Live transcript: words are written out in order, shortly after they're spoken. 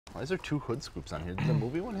Why is there 2 hood scoops on here? Did the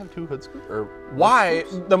movie one have 2 hood scoops? Or why?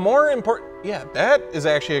 The more important, yeah, that is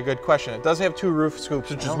actually a good question. It does have 2 roof scoops,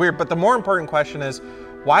 which is weird, but the more important question is,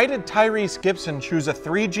 why did Tyrese Gibson choose a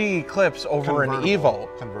 3G Eclipse over an Evo?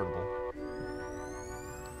 Convertible.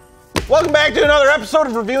 Welcome back to another episode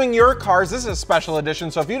of Reviewing Your Cars. This is a special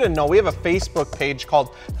edition, so if you didn't know, we have a Facebook page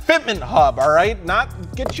called Fitment Hub, all right?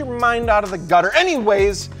 Get your mind out of the gutter.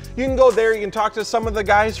 Anyways, you can go there, you can talk to some of the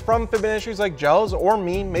guys from Fitment Industries like Gels or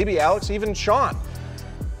me, maybe Alex, even Sean.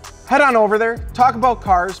 Head on over there, talk about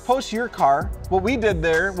cars, post your car. What we did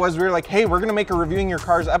there was we were like, hey, we're gonna make a Reviewing Your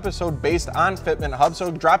Cars episode based on Fitment Hub,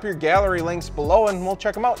 so drop your gallery links below and we'll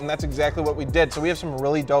check them out, and that's exactly what we did. So we have some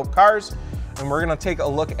really dope cars, and we're gonna take a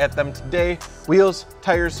look at them today. Wheels,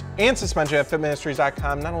 tires, and suspension at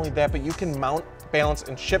fitmentindustries.com. Not only that, but you can mount, balance,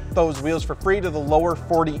 and ship those wheels for free to the lower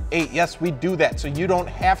 48. Yes, we do that, so you don't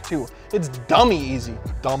have to. It's dummy easy.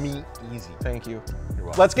 Dummy easy. Thank you. You're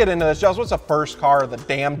welcome. Let's get into this. Josh, what's the first car of the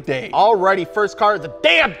damn day? Alrighty, first car of the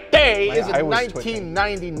damn day is a eye was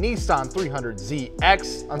 1990 Nissan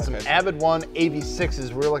 300ZX on some Avid One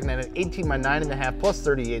AV6s. We're looking at an 18 by 9.5 plus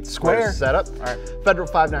 38 square setup. All right. Federal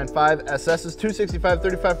 595 SS's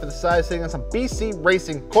 265/35 for the size, sitting on some BC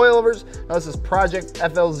Racing coilovers. Now this is Project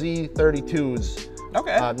FLZ 32s.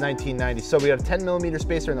 Okay. 1990. So we got a 10mm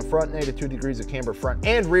spacer in the front, -2 degrees of camber front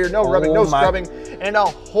and rear, no rubbing, no scrubbing, and a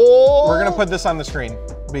whole. We're gonna put this on the screen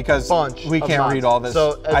because we can't read all this.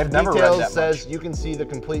 So as I've never read details that says, much. you can see the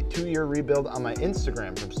complete 2-year rebuild on my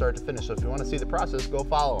Instagram from start to finish. So if you want to see the process, go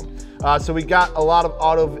follow them. So we got a lot of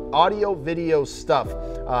audio, video stuff,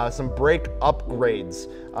 some brake upgrades,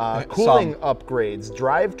 cooling upgrades,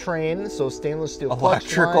 drivetrain, so stainless steel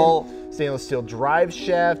electrical. clutch line, stainless steel drive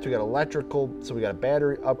shaft. We got electrical, so we got a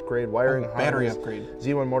battery upgrade, wiring, battery harness, upgrade.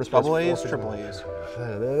 Z1 Motorsports. Double A's, triple A's.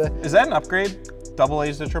 Is that an upgrade? Double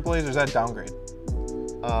A's to triple A's, or is that a downgrade?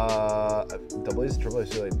 Double A's, triple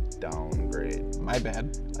A's feel like downgrade. My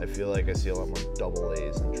bad. I feel like I see a lot more double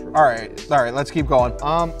A's than triple All A's. right, let's keep going.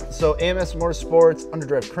 So AMS Motorsports,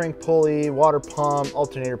 underdrive crank pulley, water pump,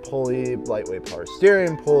 alternator pulley, lightweight power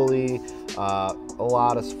steering pulley, a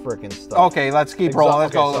lot of freaking stuff. Okay, let's keep rolling.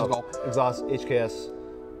 Let's go. Exhaust, HKS,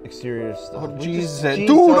 exterior stuff. Oh, Jesus. Dude,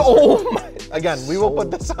 oh my. Again, we will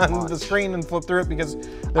put this on the screen and flip through it because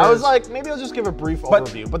I was like, maybe I'll just give a brief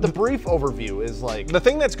overview. But the brief overview is like... The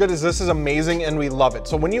thing that's good is this is amazing and we love it.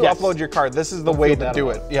 So when you upload your car, this is the way to do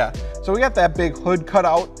it. Yeah. So we got that big hood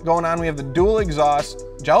cutout going on. We have the dual exhaust.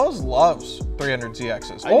 Jellos loves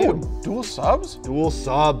 300ZXs. Oh, dual subs? Dual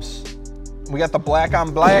subs. We got the black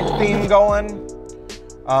on black theme going.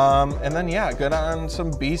 And then, yeah, good on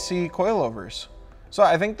some BC coilovers. So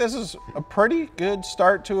I think this is a pretty good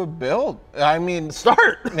start to a build. I mean,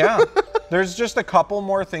 yeah. There's just a couple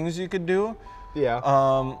more things you could do. Yeah.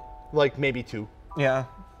 Like maybe 2. Yeah.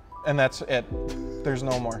 And that's it. There's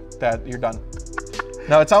no more. You're done.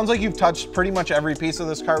 Now it sounds like you've touched pretty much every piece of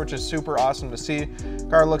this car, which is super awesome to see.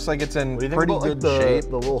 Car looks like it's in pretty good shape.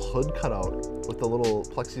 The little hood cutout with the little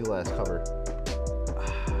plexiglass cover.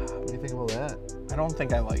 What do you think about that? I don't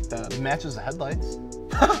think I like that. It matches the headlights.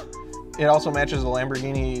 It also matches the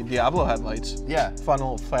Lamborghini Diablo headlights. Yeah. Fun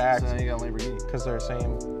little fact. So now you got Lamborghini. Because they're the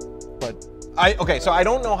same. But okay, so I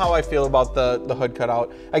don't know how I feel about the hood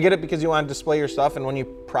cutout. I get it because you want to display your stuff, and when you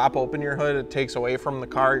prop open your hood, it takes away from the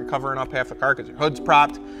car. You're covering up half the car because your hood's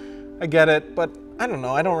propped. I get it, but I don't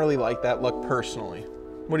know. I don't really like that look personally.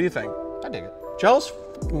 What do you think? I dig it. Jealous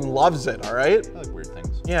loves it, all right? I like weird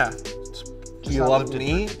things. Yeah. Do you love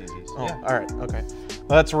me? Oh, yeah. All right, okay.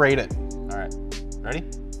 Let's rate it. All right. Ready?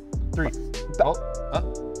 3. You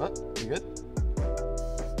good?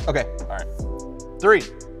 Okay. All right. 3,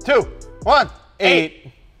 2, 1. 8.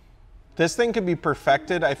 This thing could be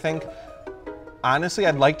perfected, I think. Honestly,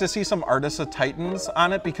 I'd like to see some Artisa Titans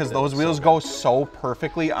on it because those wheels go so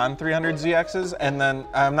perfectly on 300ZXs. And then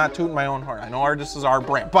I'm not tooting my own horn. I know Artis is our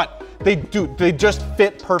brand, but they just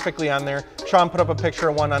fit perfectly on there. Sean put up a picture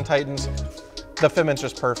of one on Titans. The fitment's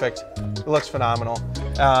just perfect. It looks phenomenal.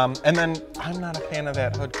 And then I'm not a fan of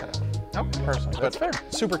that hood cutout. No, personally, that's fair.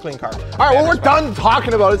 Super clean car. All right, well, we're done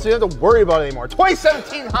talking about it, so you don't have to worry about it anymore.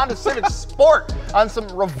 2017 Honda Civic Sport on some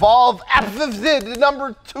Revolve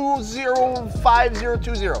number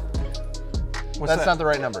 205020. That's not the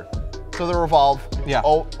right number. So the Revolve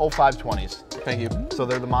 0520s. Thank you. So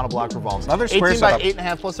they're the monoblock Revolves. Another square 18 by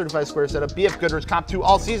 8.5 plus 35 square setup. BF Goodrich Comp 2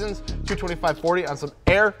 all seasons. 225/40 on some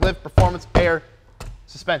air lift performance air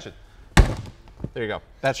suspension. There you go.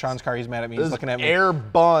 That's Sean's car. He's mad at me. He's looking at me. Air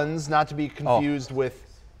buns, not to be confused with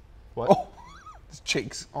what? Oh, his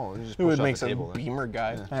cheeks. Oh, you just who would make a a Beamer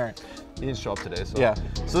guy? Yeah. All right. He didn't show up today, so. Yeah.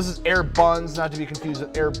 So this is air buns, not to be confused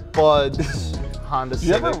with air buds. Honda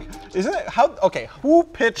Civic. Isn't it how? Okay, who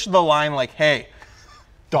pitched the line like, "Hey,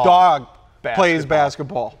 dog plays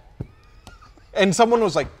basketball," and someone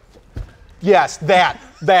was like, "Yes, that,"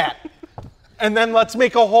 and then let's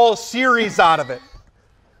make a whole series out of it.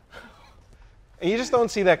 And you just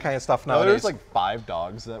don't see that kind of stuff nowadays. There's like 5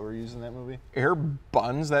 dogs that were used in that movie. Air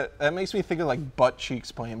buns. That makes me think of like butt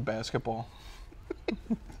cheeks playing basketball.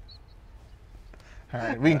 All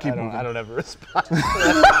right, we can keep moving. I don't have a response to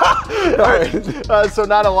that. All right, so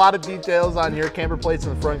not a lot of details on here. Camber plates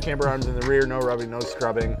in the front, camber arms in the rear, no rubbing, no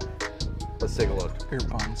scrubbing. Let's take a look. Air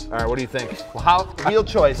buns. All right, what do you think? Well, wheel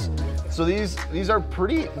choice. So these are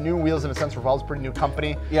pretty new wheels in a sense. Revolve's a pretty new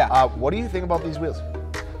company. Yeah. What do you think about these wheels?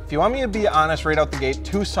 If you want me to be honest right out the gate,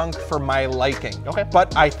 too sunk for my liking. Okay.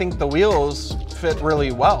 But I think the wheels fit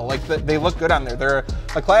really well. Like they look good on there. They're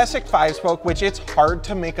a classic 5-spoke, which it's hard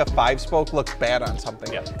to make a 5-spoke look bad on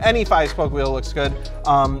something. Yeah. Any 5-spoke wheel looks good.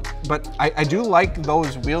 But I do like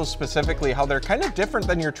those wheels specifically, how they're kind of different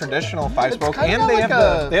than your traditional 5-spoke, and they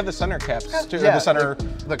have the center caps too. Yeah, the center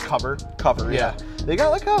the cover. Yeah. They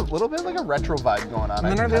got like a little bit like a retro vibe going on.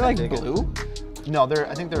 And then are they like blue? No,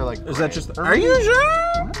 I think they're like. Is that just? Are you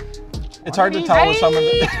sure? What? It's hard to tell with some of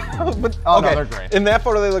the. But, okay. No, they're gray. In that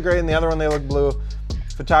photo, they look gray. In the other one, they look blue.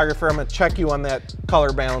 Photographer, I'm gonna check you on that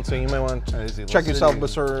color balancing. You might want to check yourself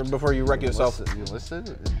before you wreck yourself. You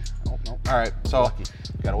listed? Oh, no. All right, so Lucky.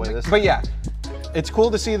 Gotta weigh this. But yeah, it's cool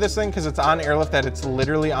to see this thing because it's on airlift, that it's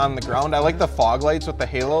literally on the ground. I like the fog lights with the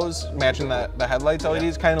halos matching the headlights.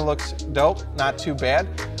 LEDs kind of looks dope. Not too bad.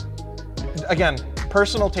 Again,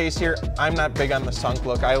 personal taste here. I'm not big on the sunk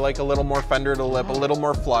look. I like a little more fender to lip, a little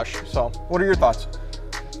more flush. So, what are your thoughts?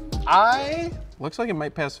 Looks like it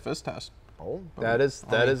might pass the fizz test. Oh, that is.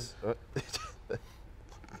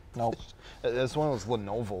 Nope. That's one of those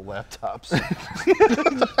Lenovo laptops.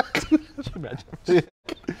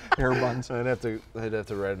 Air buns. I'd have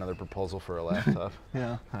to write another proposal for a laptop.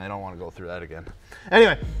 Yeah. I don't want to go through that again.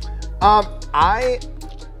 Anyway,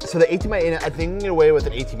 so the 18x8, I think I'm gonna get away with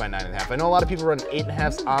an 18x9.5. I know a lot of people run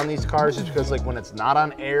 8.5s on these cars just because like when it's not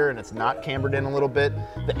on air and it's not cambered in a little bit,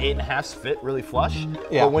 the 8.5s fit really flush.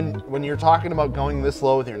 Yeah. But when you're talking about going this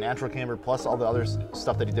low with your natural camber plus all the other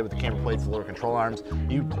stuff that he did with the camber plates, the lower control arms,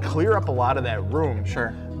 you clear up a lot of that room. Sure.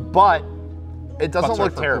 But it doesn't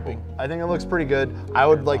look for terrible. pooping. I think it looks pretty good. I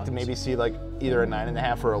would like to maybe see like either a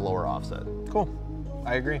 9.5 or a lower offset. Cool.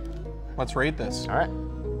 I agree. Let's rate this. All right.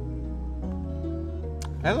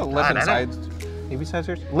 It has a lip inside. Maybe size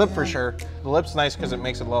yours? Lip for sure. The lip's nice because it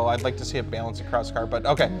makes it low. I'd like to see it balance across the car, but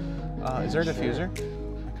okay. Is there a diffuser?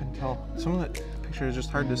 I couldn't tell. Some of the picture is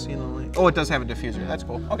just hard to see in the light. Oh, it does have a diffuser. That's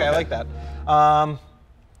cool. Okay, I like that.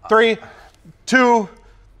 3, 2,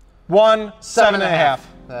 1, 7.5.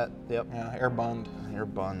 Yep. Yeah, air bund. Air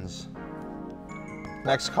buns.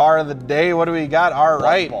 Next car of the day. What do we got? All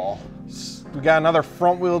right. Ball. We got another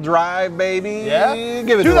front wheel drive, baby. Yeah.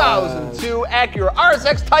 Give it 2002 Acura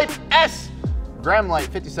RSX Type-S. Gram Light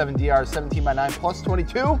 57DR 17x9 plus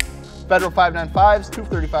 22. Federal 595s,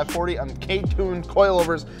 235/40 on the K-tuned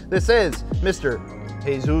coilovers. This is Mr.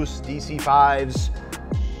 Jesus DC5's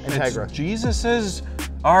Integra. It's Jesus's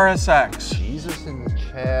RSX. Jesus in the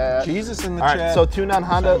chat. Jesus in the All chat. right, so tuned on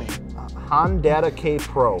Honda K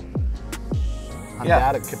Pro.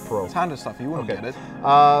 Yeah, K Pro. It's Honda stuff. You wouldn't get it.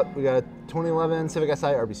 We got a 2011 Civic Si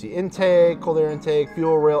RBC intake, cold air intake,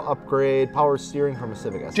 fuel rail upgrade, power steering from a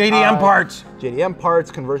Civic Si. JDM parts. JDM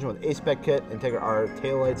parts, conversion with A-Spec kit, Integra R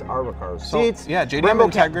taillights, Arva cars, seats. Yeah,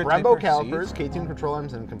 JDM Integra Brembo calipers, K-tune control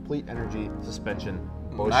arms, and complete energy suspension.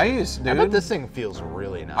 Nice, dude. I bet this thing feels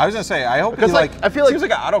really nice. I was gonna say, I hope because I feel like seems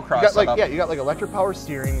like an autocross setup. Yeah, you got like electric power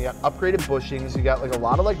steering, you got upgraded bushings, you got like a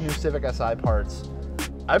lot of like new Civic Si parts.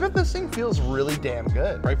 I bet this thing feels really damn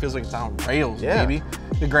good. Right, feels like it's on rails, baby.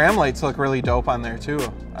 The gram lights look really dope on there too.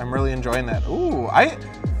 I'm really enjoying that. Ooh,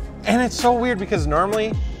 and it's so weird because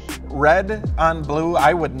normally red on blue,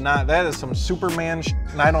 I would not. That is some Superman shit,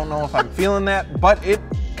 and I don't know if I'm feeling that, but it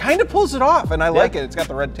kind of pulls it off, and I like it. It's got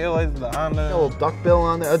the red taillights, the Honda. A little duckbill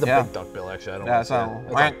on there. That's a big duckbill, actually. I don't know. That's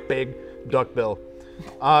a big duckbill.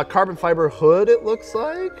 Carbon fiber hood, it looks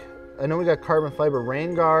like. I know we got carbon fiber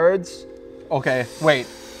rain guards. Okay, wait.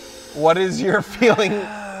 What is your feeling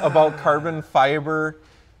about carbon fiber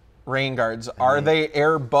rain guards? Are they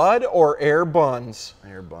air bud or air buns?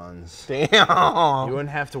 Air buns. Damn. You wouldn't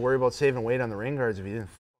have to worry about saving weight on the rain guards if you didn't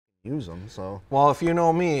use them, so. Well, if you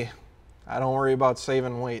know me, I don't worry about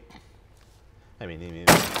saving weight. I mean,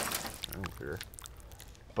 I don't care.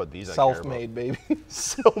 But these self-made, baby.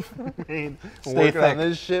 Self-made. Stay working thick. on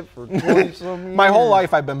this shit for 20-some years. My whole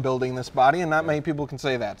life I've been building this body, and not many people can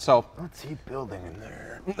say that. So what's he building in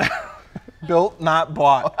there? Built, not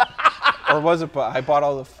bought. Or was it, I bought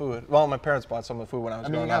all the food. Well, my parents bought some of the food when I was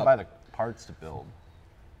growing you up. gotta buy the parts to build.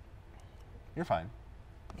 You're fine.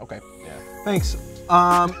 Okay. Yeah. Thanks.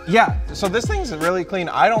 Yeah, so this thing's really clean.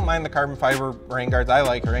 I don't mind the carbon fiber rain guards. I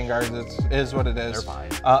like rain guards. It is what it is. They're fine.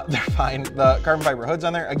 They're fine. The carbon fiber hood's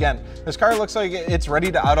on there. Again, this car looks like it's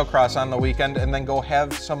ready to autocross on the weekend and then go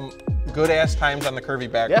have some good-ass times on the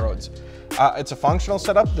curvy back roads. It's a functional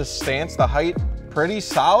setup. The stance, the height, pretty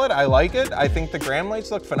solid. I like it. I think the gram lights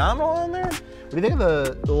look phenomenal on there. What do you think of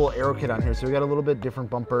the little aero kit on here? So we got a little bit different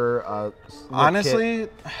bumper. Honestly,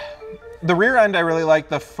 the rear end I really like.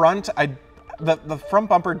 The front, the front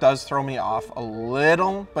bumper does throw me off a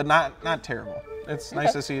little, but not terrible. It's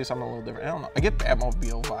nice to see something a little different. I don't know. I get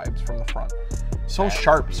Batmobile vibes from the front. So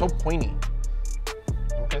sharp, so pointy.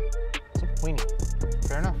 Okay. So pointy.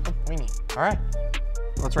 Fair enough. So pointy. All right.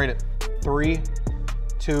 Let's rate it. 3,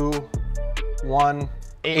 2, 1,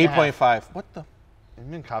 8.5. What the?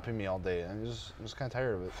 You've been copying me all day. I'm just kind of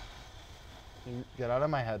tired of it. You get out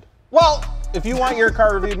of my head. Well, if you want your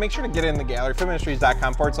car reviewed, make sure to get in the gallery,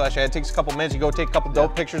 fitmentindustries.com/ad. It takes a couple minutes. You go take a couple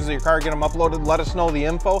dope pictures of your car, get them uploaded, let us know the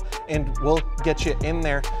info, and we'll get you in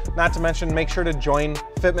there. Not to mention, make sure to join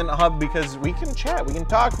Fitment Hub because we can chat, we can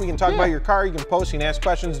talk about your car, you can post, you can ask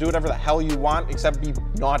questions, do whatever the hell you want, except be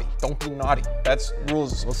naughty. Don't be naughty. That's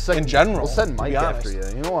rules in general. We'll send Mike after you.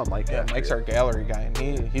 You know what, Mike? Yeah, Mike's our gallery guy, and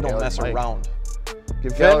he don't mess around.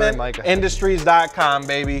 Give Fitmentindustries.com,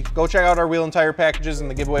 baby. Go check out our wheel and tire packages and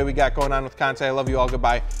the giveaway we got going on with Conte. I love you all.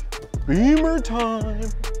 Goodbye. Beamer time.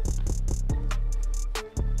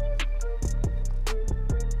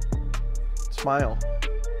 Smile.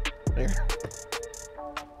 There.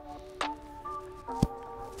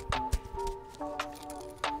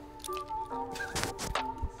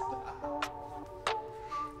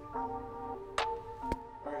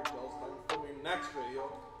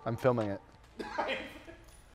 I'm filming it.